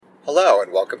Hello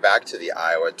and welcome back to the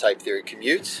Iowa Type Theory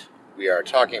Commute. We are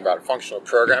talking about functional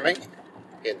programming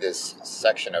in this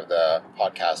section of the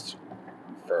podcast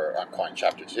I'm calling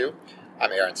Chapter 2.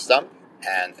 I'm Aaron Stump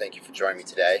and thank you for joining me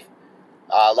today.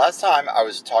 Last time I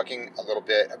was talking a little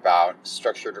bit about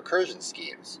structured recursion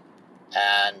schemes,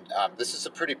 and this is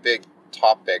a pretty big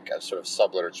topic of sort of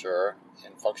subliterature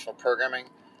in functional programming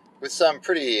with some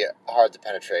pretty hard to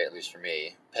penetrate, at least for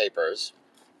me, papers.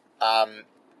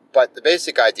 But the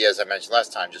basic idea, as I mentioned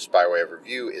last time, just by way of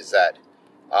review, is that,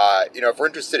 if we're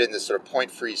interested in this sort of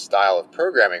point-free style of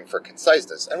programming for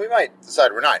conciseness, and we might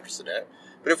decide we're not interested in it,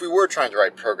 but if we were trying to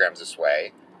write programs this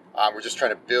way, we're just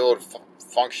trying to build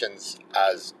functions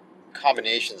as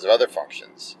combinations of other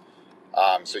functions.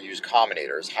 So use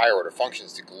combinators, higher-order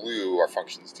functions to glue our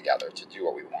functions together to do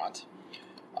what we want.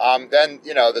 Then,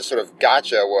 the sort of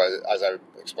gotcha was, as I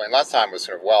explained last time, was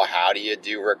sort of, well, how do you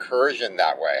do recursion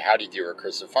that way? How do you do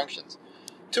recursive functions?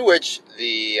 To which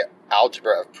the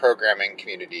algebra of programming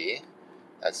community,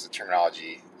 that's the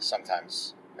terminology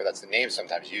sometimes, or that's the name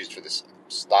sometimes used for this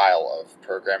style of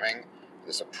programming,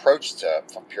 this approach to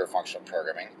pure functional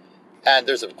programming. And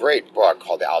there's a great book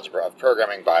called The Algebra of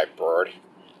Programming by Bird.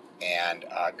 And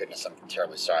goodness, I'm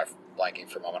terribly sorry for blanking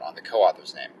for a moment on the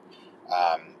co-author's name.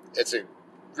 It's a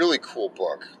really cool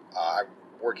book. I'm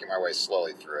working my way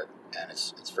slowly through it, and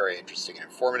it's very interesting and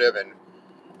informative. And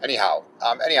anyhow,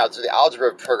 so the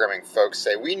algebra of programming folks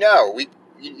say,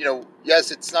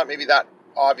 yes, it's not maybe that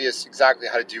obvious exactly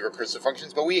how to do recursive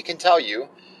functions, but we can tell you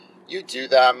do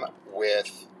them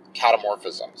with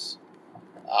catamorphisms.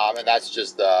 And that's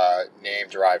just the name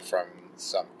derived from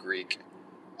some Greek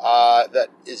that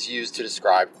is used to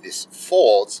describe these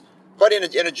folds, but in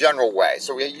a general way.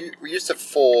 So we used to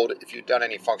fold, if you've done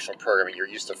any functional programming, you're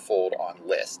used to fold on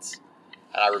lists.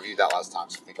 And I reviewed that last time,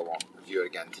 so I think I won't review it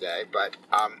again today. But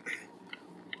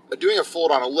doing a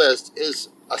fold on a list is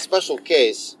a special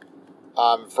case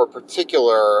for a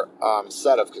particular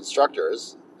set of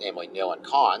constructors, namely nil and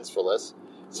cons for lists.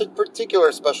 It's a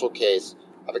particular special case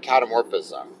of a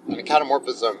catamorphism. And a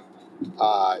catamorphism,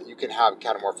 you can have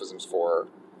catamorphisms for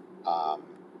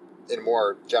in a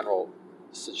more general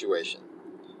situation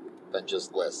than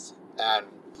just lists. And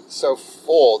so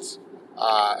folds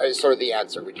is sort of the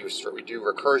answer. We do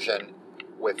recursion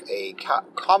with a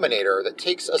combinator that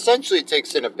takes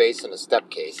in a base and a step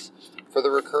case for the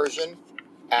recursion,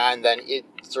 and then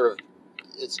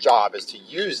its job is to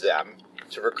use them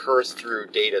to recurse through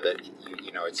data that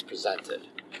it's presented.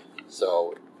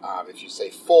 So if you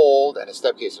say fold and a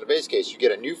step case and a base case, you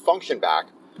get a new function back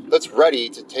that's ready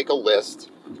to take a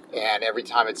list, and every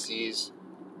time it sees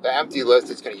the empty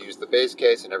list, it's going to use the base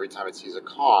case, and every time it sees a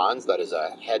cons, that is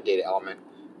a head data element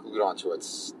glued onto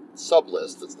its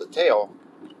sublist, that's the tail,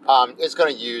 it's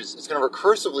going to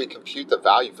recursively compute the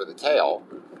value for the tail,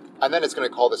 and then it's going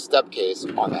to call the step case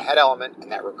on the head element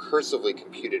and that recursively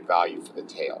computed value for the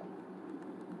tail.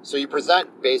 So you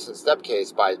present base and step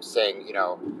case by saying,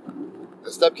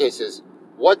 the step case is,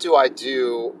 what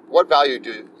value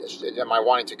am I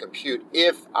wanting to compute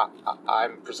if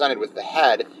I'm presented with the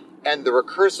head and the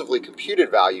recursively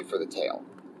computed value for the tail?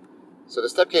 So the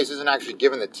step case isn't actually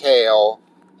given the tail,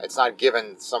 it's not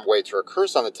given some way to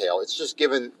recurse on the tail, it's just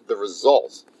given the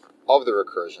result of the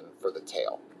recursion for the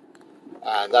tail.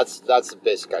 And that's the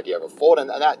basic idea of a fold, and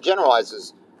that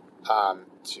generalizes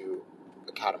to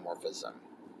a catamorphism.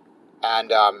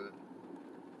 And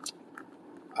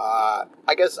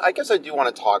I guess I do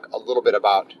want to talk a little bit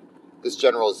about this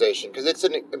generalization, because it's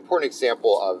an important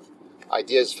example of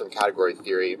ideas from category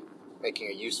theory making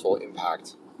a useful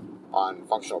impact on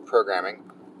functional programming.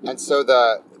 And so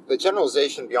the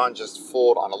generalization beyond just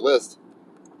fold on a list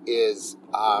is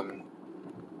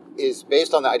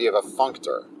based on the idea of a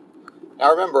functor.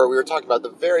 Now remember, we were talking about the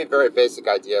very, very basic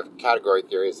idea of category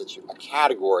theory is that a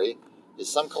category is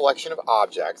some collection of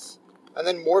objects and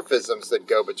then morphisms that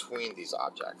go between these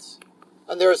objects.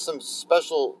 And there are some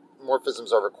special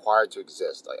morphisms are required to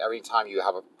exist. Like every time you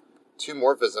have two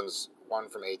morphisms, one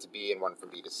from A to B and one from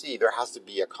B to C, there has to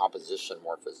be a composition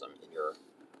morphism in your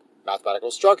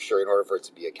mathematical structure in order for it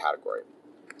to be a category.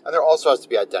 And there also has to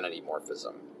be identity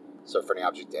morphism. So for any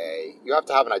object A, you have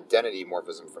to have an identity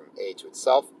morphism from A to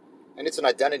itself, and it's an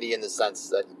identity in the sense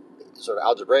that, sort of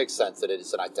algebraic sense, that it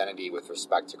is an identity with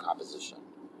respect to composition.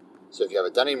 So if you have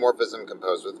identity morphism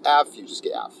composed with F, you just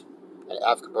get F. And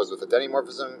F composed with identity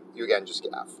morphism, you again just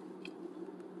get F.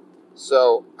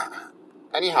 So,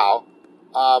 anyhow,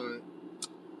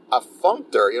 a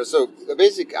functor, so the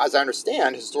basic, as I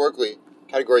understand, historically,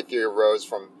 category theory arose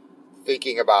from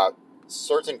thinking about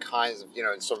certain kinds of,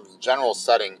 in some general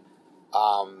setting,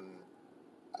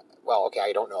 well, okay,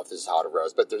 I don't know if this is how it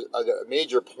arose, but there's a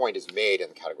major point is made in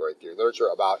the category theory literature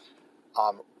about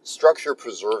structure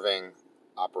preserving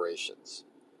operations.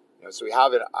 So we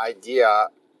have an idea,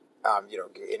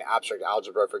 in abstract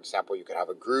algebra, for example, you could have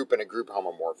a group and a group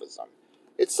homomorphism.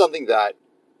 It's something that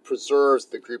preserves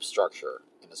the group structure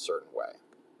in a certain way.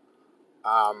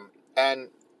 And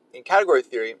in category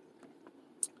theory,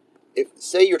 if,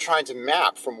 say, you're trying to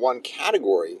map from one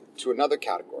category to another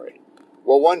category,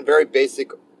 well, one very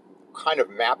basic kind of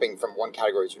mapping from one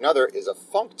category to another is a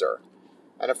functor.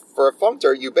 And for a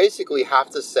functor, you basically have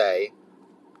to say,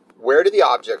 where do the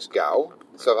objects go?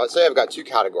 So let's say I've got two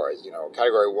categories,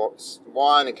 category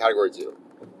 1 and category 2.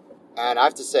 And I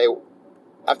have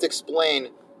to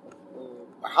explain,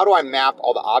 how do I map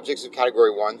all the objects of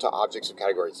category 1 to objects of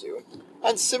category 2?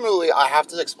 And similarly, I have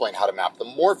to explain how to map the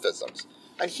morphisms.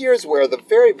 And here's where the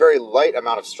very, very light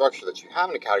amount of structure that you have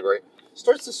in a category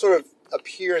starts to sort of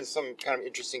appear in some kind of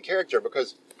interesting character,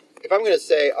 because if I'm going to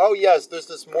say, oh yes, there's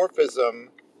this morphism,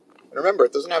 and remember,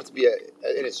 it doesn't have to be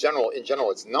in general,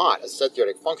 it's not a set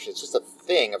theoretic function, it's just a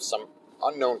thing of some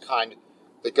unknown kind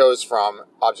that goes from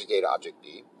object A to object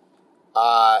B.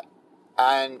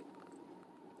 And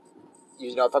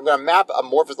if I'm going to map a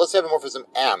morphism, let's say I have a morphism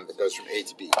M that goes from A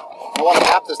to B. I want to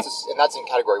map this and that's in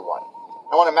category 1.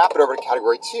 I want to map it over to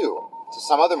category 2, to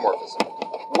some other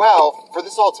morphism. Well, for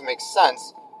this all to make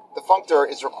sense, the functor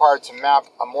is required to map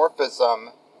a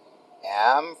morphism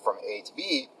M from A to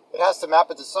B. It has to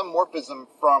map it to some morphism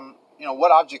from,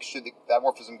 what object should that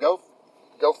morphism go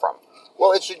from?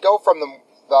 Well, it should go from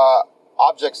the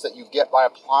objects that you get by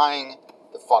applying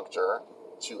the functor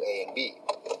to A and B.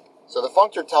 So the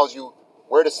functor tells you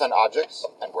where to send objects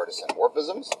and where to send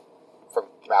morphisms from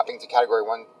mapping to category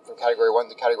 1, from category 1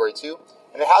 to category 2.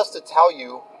 And it has to tell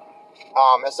you,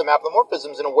 has to map the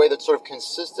morphisms in a way that's sort of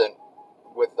consistent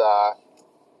with the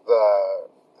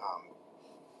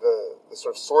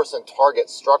sort of source and target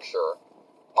structure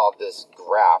of this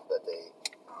graph that the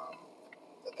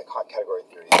category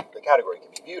can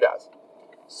be viewed as.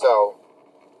 So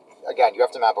again, you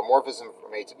have to map a morphism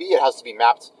from A to B. It has to be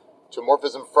mapped to a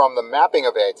morphism from the mapping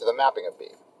of A to the mapping of B.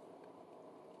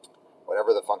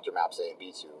 Whatever the functor maps A and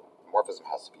B to, the morphism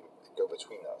has to go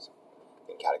between those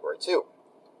in category 2.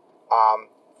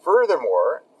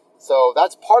 Furthermore, so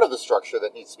that's part of the structure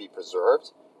that needs to be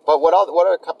preserved. But what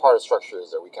other part of structure is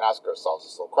there? We can ask ourselves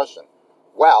this little question.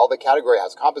 Well, the category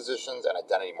has compositions and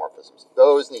identity morphisms.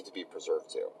 Those need to be preserved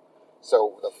too.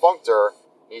 So the functor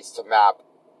needs to map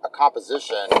a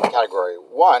composition in category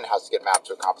 1 has to get mapped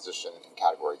to a composition in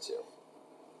category 2.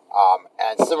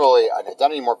 And similarly, an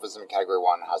identity morphism in category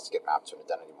 1 has to get mapped to an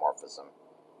identity morphism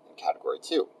in category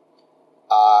 2.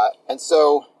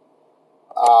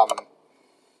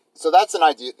 So that's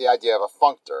the idea of a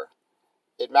functor.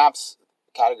 It maps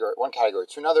one category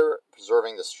to another,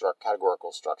 preserving the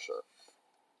categorical structure.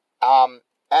 And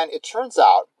it turns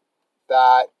out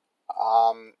that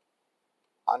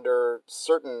under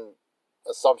certain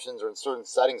assumptions, or in certain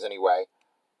settings anyway,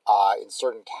 in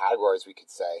certain categories, we could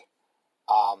say,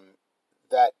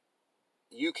 that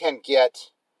you can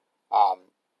get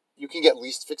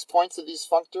least fixed points of these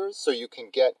functors. So you can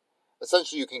get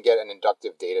an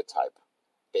inductive data type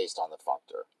based on the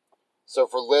functor. So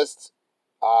for list,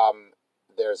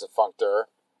 there's a functor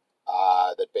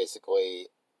that basically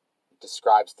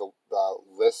describes the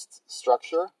list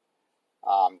structure.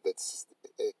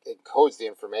 It encodes the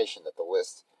information that the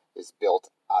list is built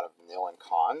out of nil and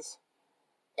cons.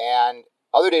 And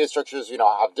other data structures,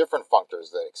 have different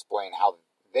functors that explain how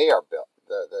they are built,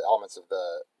 the elements of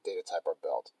the data type are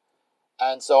built.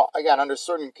 And so, again, under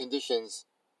certain conditions,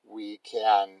 we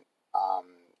can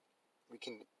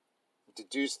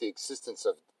deduce the existence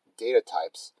of data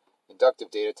types,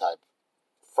 inductive data type,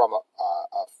 from a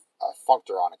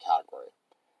functor on a category.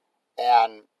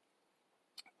 And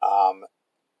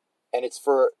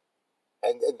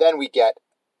then we get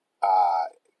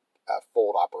a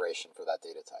fold operation for that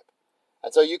data type.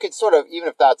 And so you could sort of, even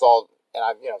if that's all, and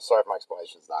I'm, sorry if my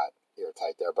explanation is not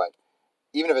airtight there, but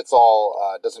even if it's all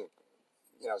doesn't,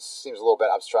 seems a little bit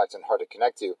abstract and hard to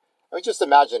connect to, I mean, just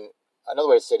imagine, another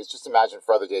way to say it is just imagine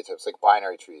for other data types like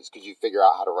binary trees, could you figure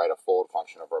out how to write a fold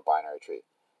function over a binary tree?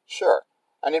 Sure.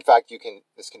 And in fact,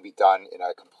 this can be done in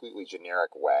a completely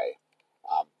generic way.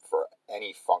 For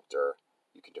any functor,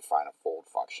 you can define a fold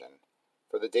function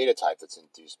for the data type that's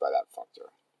induced by that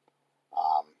functor.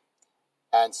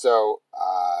 And so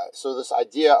this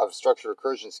idea of structured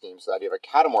recursion schemes, the idea of a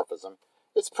catamorphism,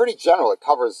 it's pretty general. It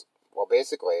covers, well,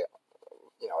 basically,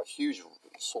 a huge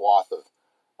swath of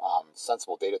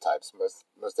sensible data types,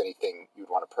 most anything you'd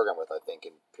want to program with, I think,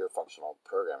 in pure functional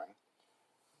programming.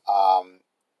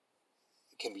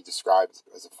 can be described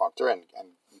as a functor, and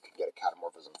you can get a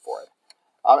catamorphism for it.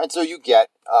 And so you get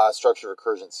a structure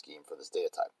recursion scheme for this data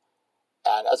type.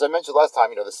 And as I mentioned last time,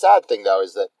 the sad thing, though,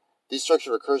 is that these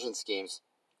structure recursion schemes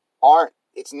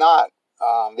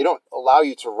they don't allow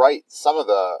you to write some of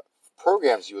the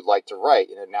programs you would like to write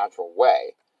in a natural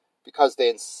way, because they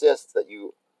insist that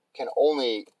you can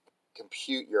only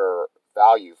compute your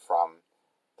value from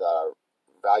the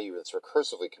value that's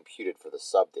recursively computed for the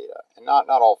subdata. And not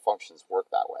all functions work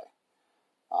that way.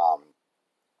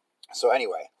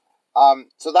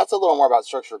 So that's a little more about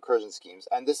structure recursion schemes.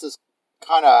 And this is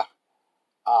kind of,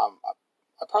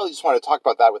 I probably just want to talk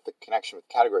about that with the connection with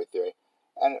category theory.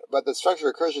 But the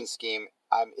structure recursion scheme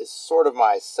is sort of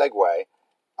my segue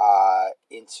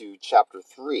into chapter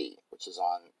 3, which is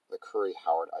on the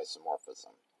Curry-Howard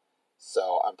isomorphism.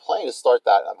 So I'm planning to start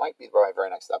that. That might be my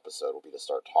very next episode, will be to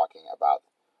start talking about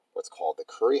what's called the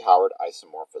Curry-Howard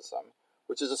isomorphism,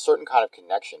 which is a certain kind of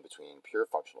connection between pure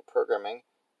functional programming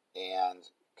and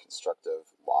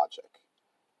constructive logic.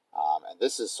 And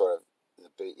this is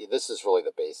really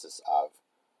the basis of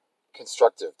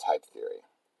constructive type theory.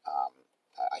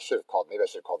 I should have called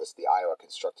this the Iowa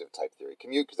constructive type theory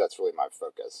commute, because that's really my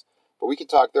focus. But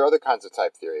there are other kinds of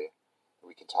type theory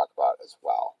we can talk about as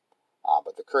well.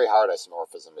 But the Curry-Howard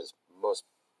isomorphism is most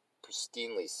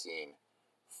pristinely seen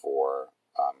for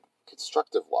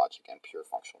constructive logic and pure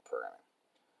functional programming.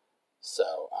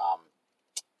 So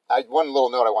one little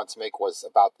note I want to make was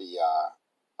about these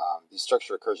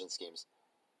structure recursion schemes.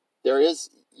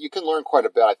 You can learn quite a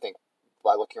bit, I think,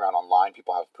 by looking around online.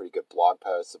 People have pretty good blog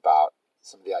posts about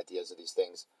some of the ideas of these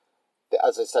things.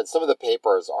 As I said, some of the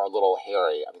papers are a little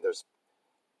hairy. I mean, there's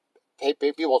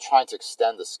people trying to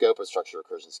extend the scope of structure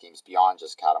recursion schemes beyond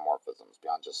just catamorphisms,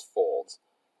 beyond just folds.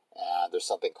 And there's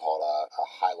something called a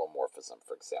hylomorphism,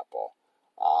 for example,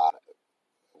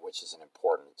 which is an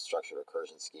important structure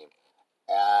recursion scheme.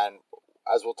 And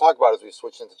as we'll talk about as we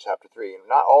switch into chapter 3,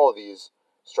 not all of these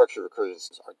structure recursion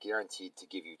schemes are guaranteed to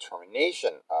give you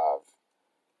termination of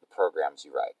the programs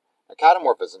you write. Now,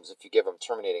 catamorphisms, if you give them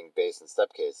terminating base and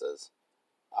step cases,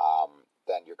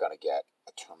 then you're going to get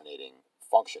a terminating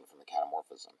function from the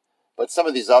catamorphism. But some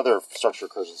of these other structure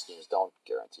recursion schemes don't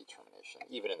guarantee termination,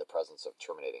 even in the presence of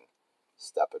terminating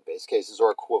step and base cases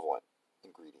or equivalent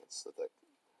ingredients that the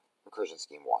recursion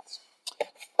scheme wants.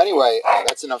 Anyway,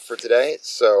 that's enough for today.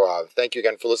 So thank you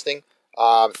again for listening.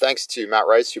 Thanks to Matt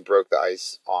Rice, who broke the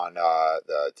ice on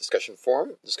the discussion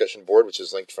board, which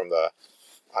is linked from the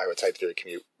Iowa Type Theory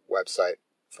Commute website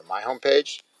from my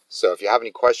homepage. So if you have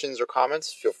any questions or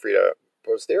comments, feel free to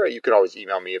post there. You can always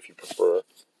email me if you prefer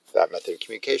that method of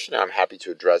communication. I'm happy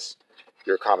to address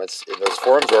your comments in those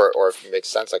forums, or if it makes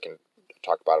sense, I can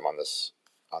talk about them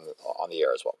on the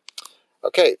air as well.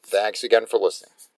 Okay, thanks again for listening.